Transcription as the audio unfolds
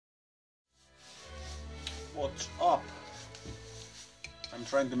What's up? I'm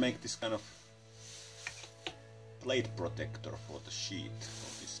trying to make this kind of blade protector for the sheath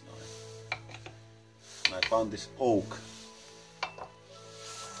of this knife. And I found this oak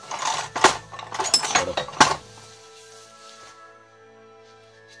sort of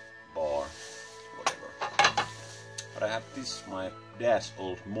bar, whatever. But I have this, my dad's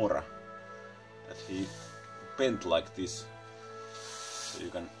old Mora, that he bent like this, so you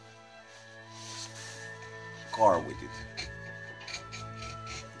can carve with it.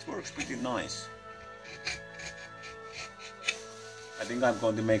 It works pretty nice. I think I'm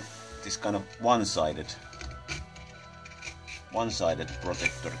going to make this kind of one-sided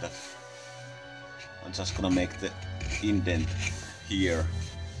protector, that I'm just gonna make the indent here,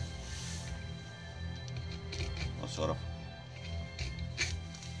 or sort of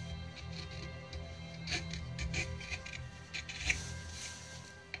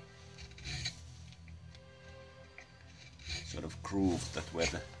groove that where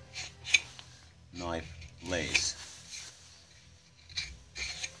the knife lays.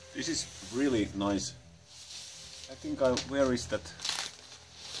 This is really nice. I think where is that?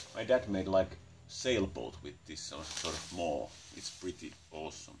 My dad made like sailboat with this sort of maul. It's pretty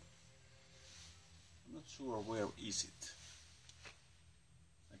awesome. I'm not sure where is it.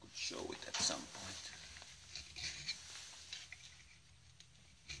 I could show it at some point.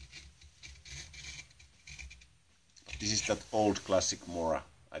 This is that old classic Mora.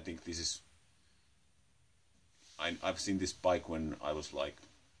 I think this is... I've seen this bike when I was like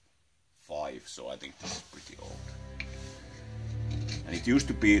 5, so I think this is pretty old. And it used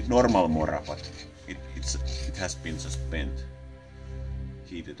to be normal Mora, but it has been just bent,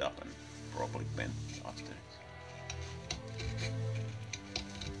 heated up and probably bent after it.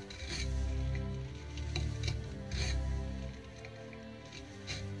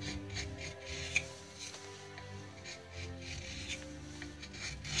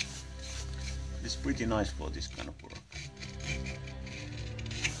 It's pretty nice for this kind of work.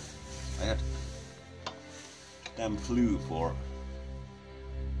 I had damn flu for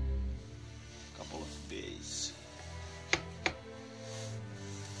a couple of days.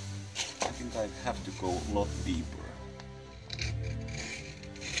 I think I have to go a lot deeper.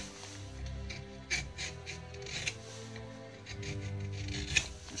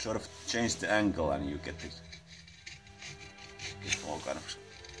 You sort of change the angle and you get all kind of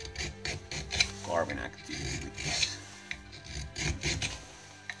carving activity with this.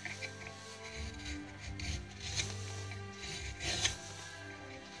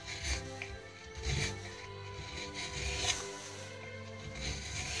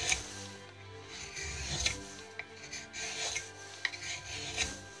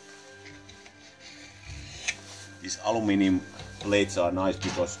 These aluminum plates are nice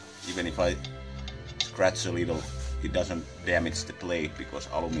because even if I scratch a little, it doesn't damage the plate because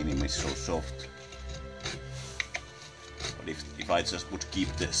aluminum is so soft. But if I just would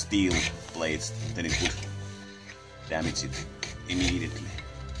keep the steel plates, then it would damage it immediately.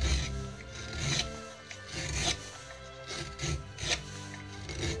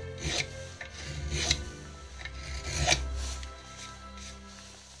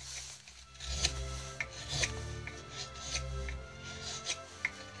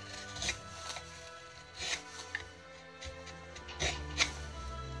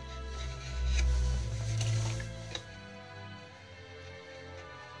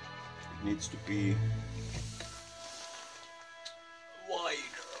 Needs to be wider.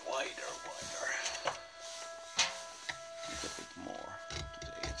 Need a bit more to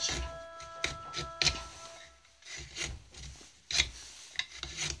the edge.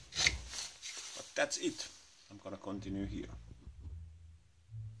 But that's it. I'm gonna continue here.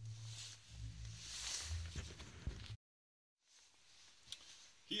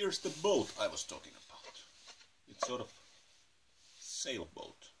 Here's the boat I was talking about. It's sort of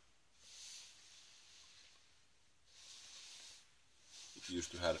sailboat. It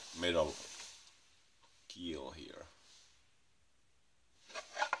used to have metal keel here.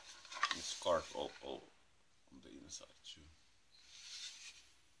 It's carved all on the inside too.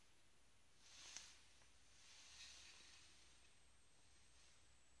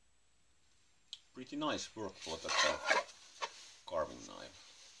 Pretty nice work for that kind of carving knife.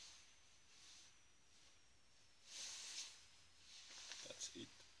 That's it.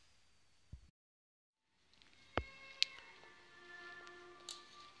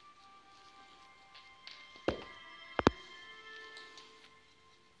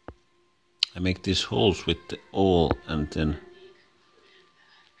 I make these holes with the awl and then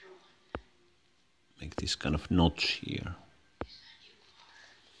make this kind of notch here.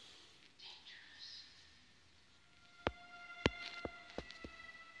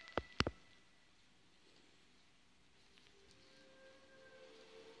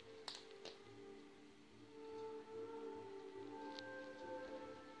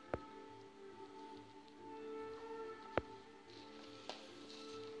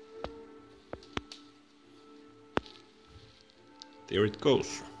 there it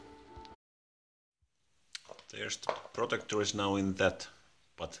goes. There's the protector is now in that,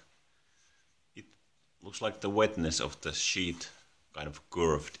 but it looks like the wetness of the sheet kind of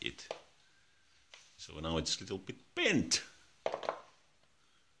curved it. So now it's a little bit bent.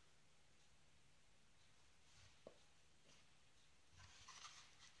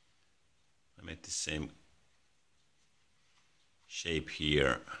 I made the same shape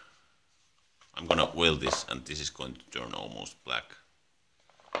here. I'm gonna weld this, and this is going to turn almost blackish.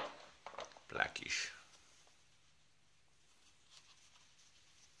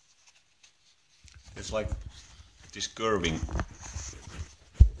 It's like this curving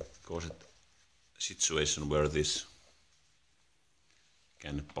causes a situation where this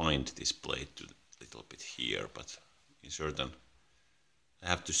can bind this blade to a little bit here, but in certain I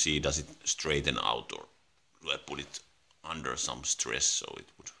have to see, does it straighten out, or do I put it under some stress so it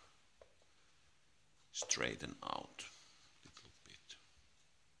would straighten out a little bit.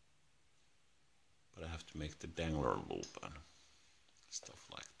 But I have to make the dangler loop and stuff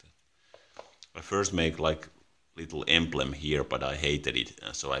like that. I first make like little emblem here, but I hated it,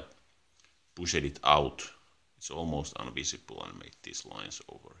 and so I pushed it out. It's almost invisible, and made these lines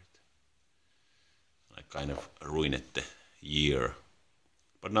over it. I kind of ruined the year.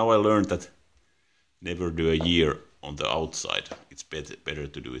 But now I learned that never do a year on the outside. It's better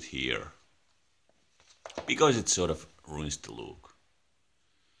to do it here, because it sort of ruins the look.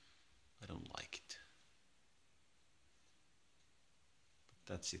 I don't like it.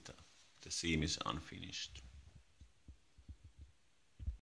 But that's it. The seam is unfinished.